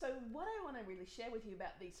to really share with you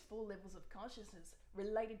about these 4 levels of consciousness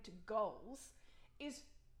related to goals is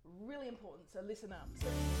really important. So listen up.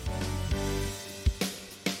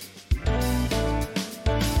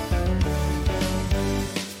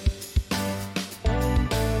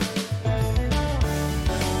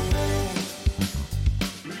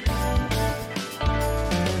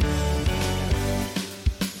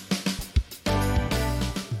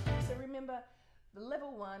 So remember, the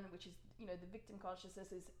level 1, which is, the victim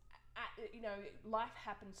consciousness, is, life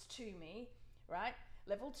happens to me, right?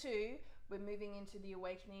 Level 2, we're moving into the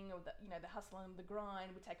awakening, or the hustle and the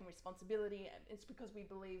grind. We're taking responsibility, and it's because we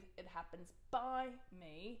believe it happens by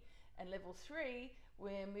me. And level 3,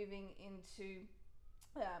 we're moving into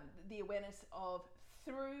the awareness of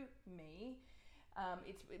through me.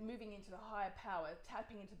 It's moving into the higher power,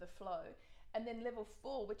 tapping into the flow. And then level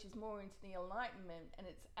 4, which is more into the enlightenment, and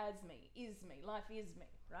it's as me, is me, life is me,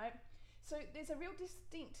 right? So there's a real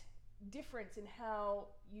distinct difference in how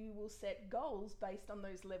you will set goals based on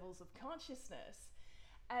those levels of consciousness.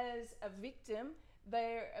 As a victim,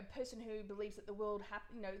 they're a person who believes that the world,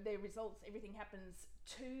 their results, everything happens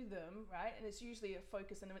to them, right? And it's usually a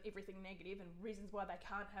focus on everything negative and reasons why they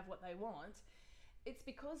can't have what they want. It's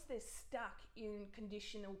because they're stuck in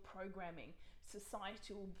conditional programming,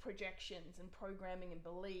 societal projections and programming and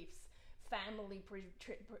beliefs, family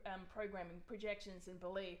programming, projections and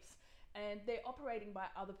beliefs, and they're operating by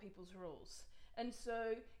other people's rules. And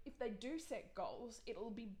so if they do set goals, it'll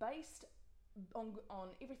be based on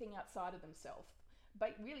everything outside of themselves,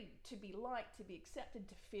 but really to be liked, to be accepted,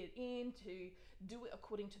 to fit in, to do it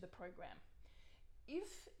according to the program.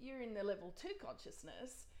 If you're in the level 2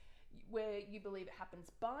 consciousness, where you believe it happens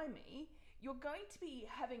by me, you're going to be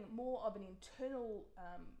having more of an internal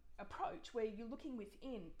approach where you're looking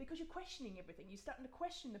within, because you're questioning everything. You're starting to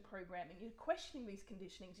question the programming, you're questioning these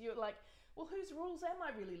conditionings. You're like, well, whose rules am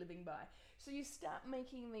I really living by? So you start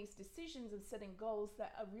making these decisions and setting goals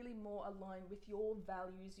that are really more aligned with your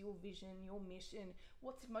values, your vision, your mission,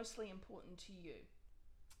 what's mostly important to you.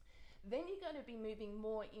 Then you're going to be moving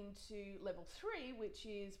more into level 3, which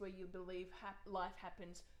is where you believe life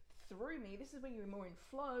happens through me. This is when you're more in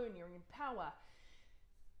flow and you're in power.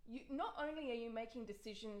 Not only are you making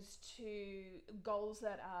decisions to goals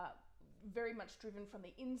that are very much driven from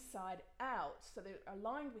the inside out, so they're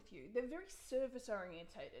aligned with you, they're very service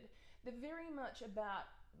orientated. They're very much about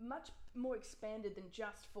much more expanded than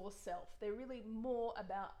just for self. They're really more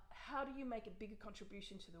about how do you make a bigger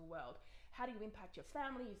contribution to the world? How do you impact your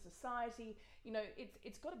family, your society?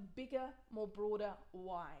 It's got a bigger, more broader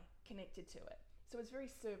why connected to it. So it's very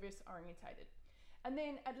service orientated. And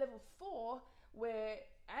then at level 4, where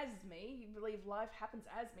as me, you believe life happens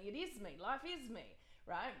as me, it is me, life is me,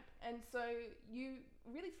 right? And so you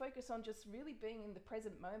really focus on just really being in the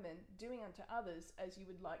present moment, doing unto others as you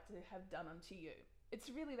would like to have done unto you. It's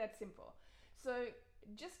really that simple. So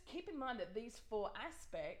just keep in mind that these 4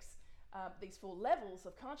 aspects, these 4 levels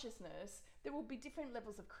of consciousness, there will be different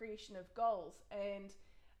levels of creation of goals. And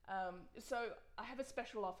so I have a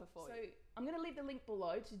special offer for you. So I'm going to leave the link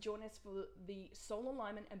below to join us for the Soul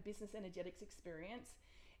Alignment and Business Energetics experience.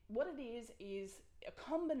 What it is a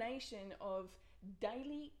combination of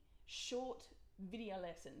daily short video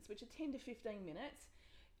lessons, which are 10 to 15 minutes,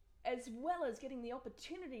 as well as getting the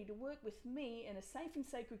opportunity to work with me in a safe and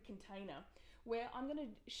sacred container where I'm going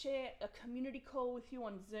to share a community call with you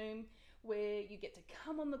on Zoom, where you get to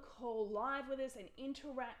come on the call live with us and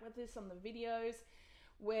interact with us on the videos,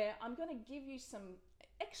 where I'm going to give you some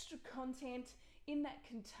extra content in that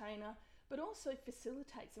container, but also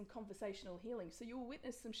facilitate some conversational healing. So you'll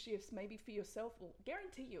witness some shifts maybe for yourself, or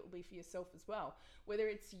guarantee you it will be for yourself as well. Whether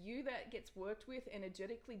it's you that gets worked with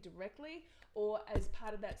energetically directly, or as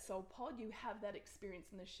part of that soul pod, you have that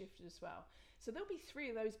experience in the shift as well. So there'll be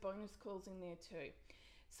 3 of those bonus calls in there too.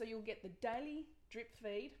 So you'll get the daily drip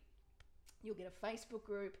feed, you'll get a Facebook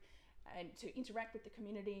group, and to interact with the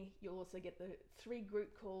community. You'll also get the 3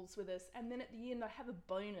 group calls with us, and then at the end I have a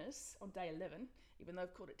bonus on day 11, even though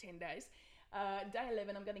I've called it 10 days. Day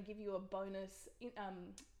 11 I'm going to give you a bonus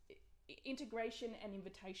integration and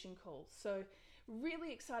invitation call. So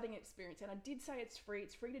really exciting experience, and I did say it's free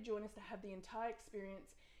to join us to have the entire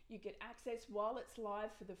experience. You get access while it's live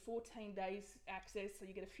for the 14 days access, so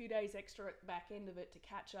you get a few days extra at the back end of it to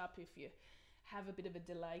catch up if you have a bit of a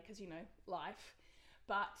delay, because life.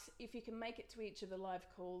 But if you can make it to each of the live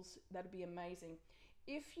calls, that'd be amazing.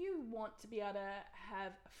 If you want to be able to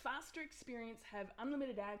have a faster experience, have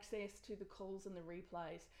unlimited access to the calls and the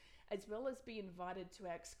replays, as well as be invited to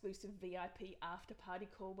our exclusive VIP after party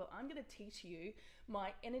call, well, I'm going to teach you my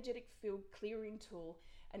energetic field clearing tool,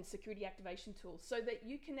 and security activation tools, so that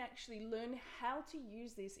you can actually learn how to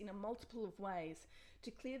use this in a multiple of ways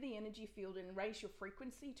to clear the energy field and raise your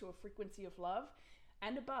frequency to a frequency of love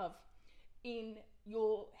and above, in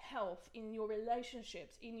your health, in your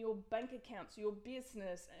relationships, in your bank accounts, your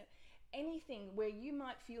business, anything where you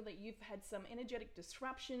might feel that you've had some energetic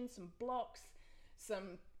disruption, some blocks,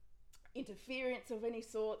 some interference of any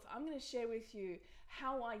sorts. I'm going to share with you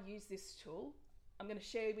how I use this tool. I'm going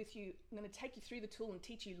to take you through the tool and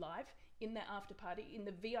teach you live in that after party, in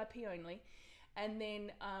the VIP only, and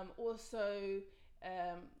then also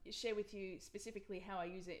share with you specifically how I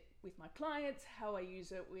use it with my clients, how I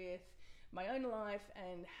use it with my own life,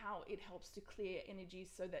 and how it helps to clear energy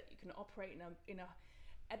so that you can operate in a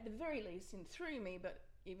at the very least in through me, but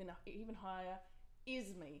even higher,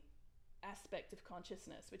 is me aspect of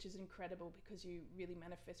consciousness, which is incredible because you really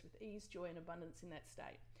manifest with ease, joy, and abundance in that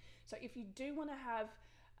state. So if you do want to have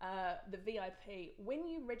the VIP, when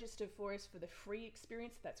you register for us for the free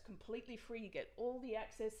experience, that's completely free. You get all the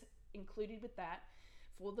access included with that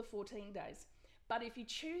for the 14 days. But if you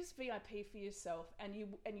choose VIP for yourself and you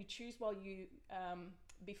choose while you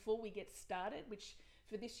before we get started, which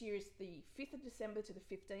for this year is the 5th of December to the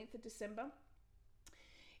 15th of December.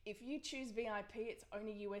 If you choose VIP, it's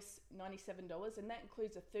only US $97, and that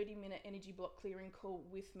includes a 30-minute energy block clearing call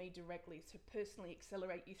with me directly to personally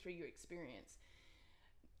accelerate you through your experience.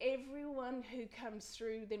 Everyone who comes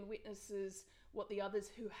through then witnesses what the others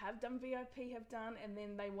who have done VIP have done, and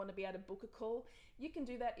then they want to be able to book a call. You can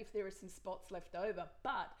do that if there are some spots left over,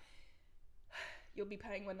 but you'll be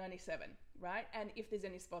paying $197, right? And if there's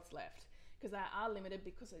any spots left, because they are limited,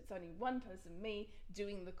 because it's only one person, me,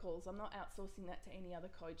 doing the calls. I'm not outsourcing that to any other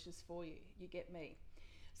coaches for you. You get me.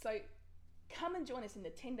 So come and join us in the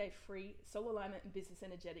 10-day free Soul Alignment and Business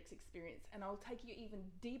Energetics experience, and I'll take you even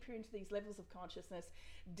deeper into these levels of consciousness,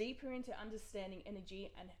 deeper into understanding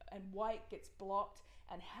energy and why it gets blocked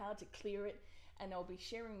and how to clear it. And I'll be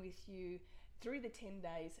sharing with you through the 10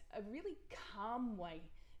 days a really calm way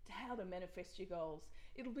to how to manifest your goals.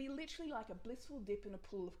 It'll be literally like a blissful dip in a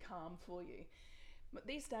pool of calm for you. But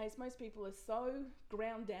these days, most people are so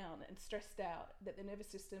ground down and stressed out that the nervous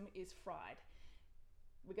system is fried.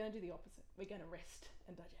 We're going to do the opposite. We're going to rest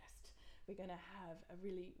and digest. We're going to have a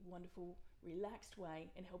really wonderful, relaxed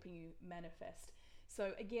way in helping you manifest.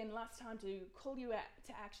 So again, last time to call you out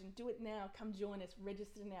to action. Do it now. Come join us.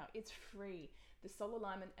 Register now. It's free. The Soul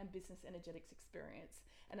Alignment and Business Energetics experience.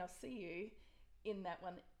 And I'll see you in that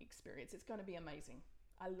one experience. It's going to be amazing.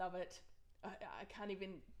 I love it. I can't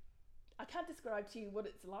describe to you what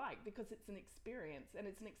it's like, because it's an experience, and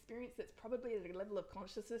it's an experience that's probably at a level of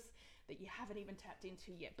consciousness that you haven't even tapped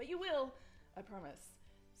into yet, but you will, I promise.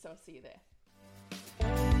 So I'll see you there.